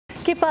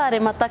Ki pāre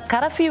mata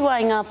karawhiwa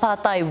I ngā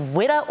pātai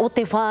wera o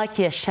te whā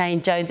kia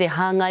Shane Jones e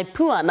hāngai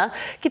puana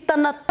ki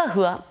tana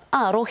tahua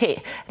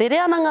ārohe. Rere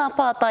ana ngā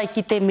pātai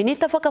ki te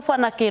minita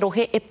whakawhanake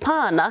rohe e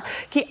pāna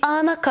ki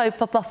āna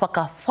kaupapa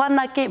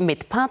whakawhanake me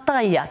te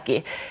pātai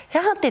ake.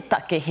 Hea te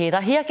take he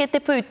rahi ake te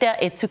pūtea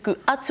e tuku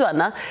atu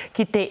ana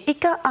ki te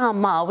ika a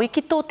Māui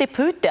ki tō te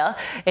pūtea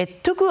e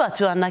tuku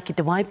atu ana ki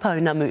te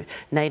waipaunamu.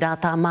 Nei rā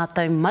tā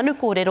mātou manu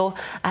kōrero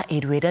a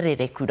Eruera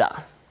Rerekura.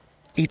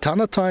 I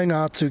tana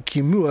taenga atu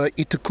ki mua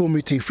I te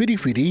komiti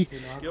whiriwhiri,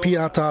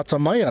 pia tāta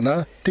mai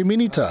ana te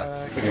minita.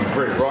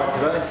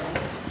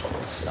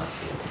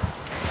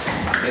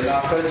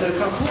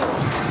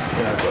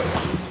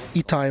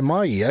 I tae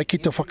mai ia ki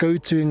te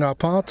whakautu I ngā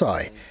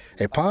pātai,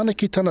 e pāna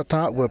ki tana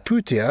tāua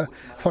pūtea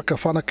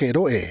whakawhanake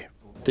roe.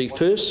 The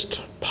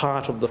first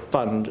part of the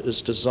fund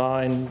is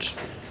designed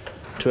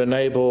to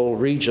enable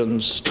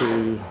regions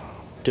to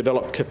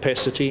develop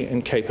capacity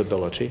and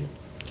capability.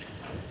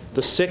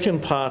 The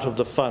second part of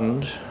the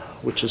fund,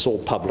 which is all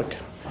public,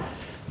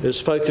 is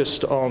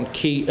focused on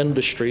key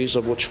industries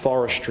of which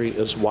forestry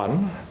is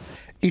one.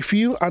 I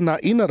whiu ana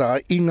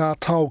inara I ngā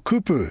tau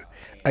kupu,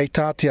 ei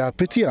tātia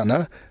piti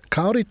ana,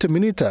 kaore te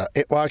minita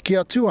e wāki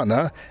atu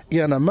ana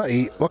I ana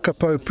mai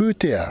wakapau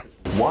pūtea.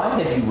 Why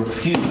have you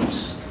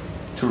refused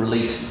to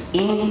release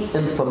any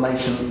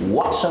information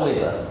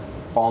whatsoever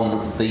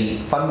on the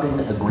funding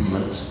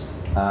agreements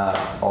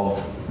of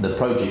the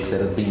projects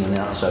that have been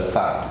announced so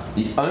far?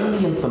 The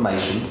only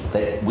information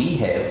that we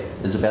have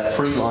is about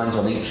 3 lines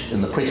on each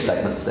in the press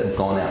statements that have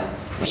gone out.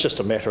 It's just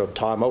a matter of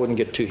time. I wouldn't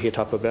get too het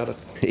up about it.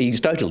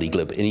 He's totally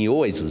glib, and he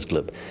always is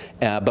glib.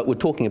 But we're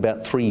talking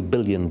about $3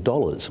 billion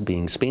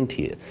being spent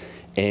here.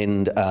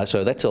 And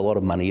so that's a lot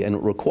of money, and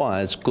it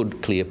requires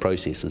good, clear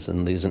processes,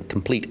 and there's a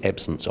complete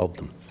absence of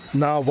them.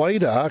 Nā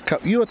waira ka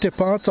iua te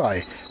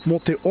pātai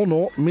mō te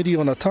ono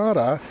miliona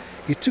tāra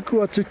I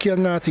tuku atu kia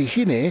Ngāti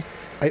Hine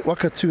ai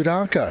wakatū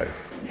rākau.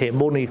 He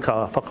moni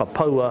ka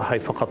whakapaua hei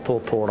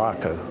whakatōtō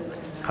rākau.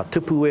 Ka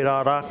tupu e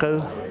rā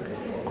rākau,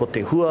 ko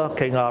te hua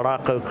kei ngā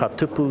rākau ka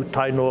tupu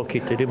tainoa ki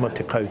te rima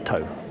te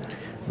koutou.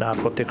 Nā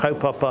ko te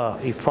kaupapa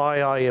I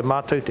whai ai e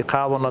mātou te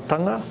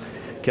kāwanatanga,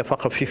 kia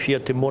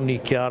whakawhiwhia te moni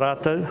ki a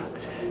rātou,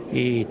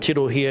 I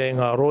tirohia e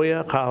ngā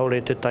roia, ka hore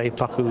te tahi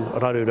paku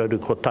raruraru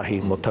ko tahi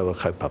mo taua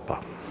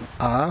kaupapa.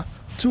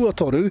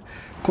 Tuatoru,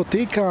 ko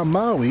te kā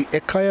Māui e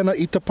kaiana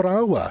I te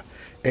paraua,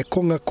 e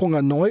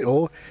konga noi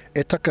o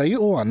e taka I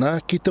o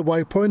ana ki te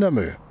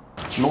waipaunamu.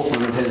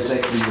 Northland has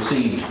actually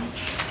received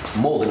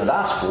more than it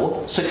asked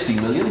for, 60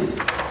 million,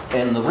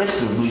 and the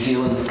rest of New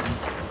Zealand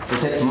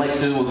has had to make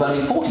do with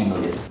only 40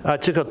 million.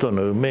 Tika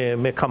tonu,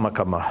 me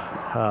kamakama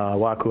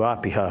wāku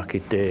āpiha ki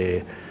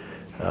te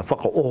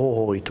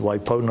whakaoho I te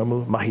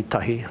waipaunamu,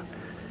 mahitahi,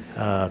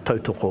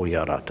 tautoko I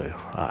a rātou.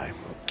 Ai.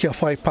 Kia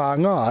whai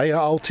pānga ai a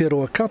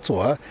Aotearoa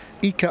katoa,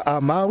 ika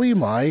a Māui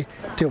mai,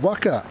 te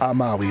waka a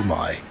Māui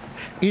mai.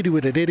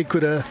 Eruera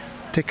Rerekura,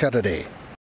 te Karere.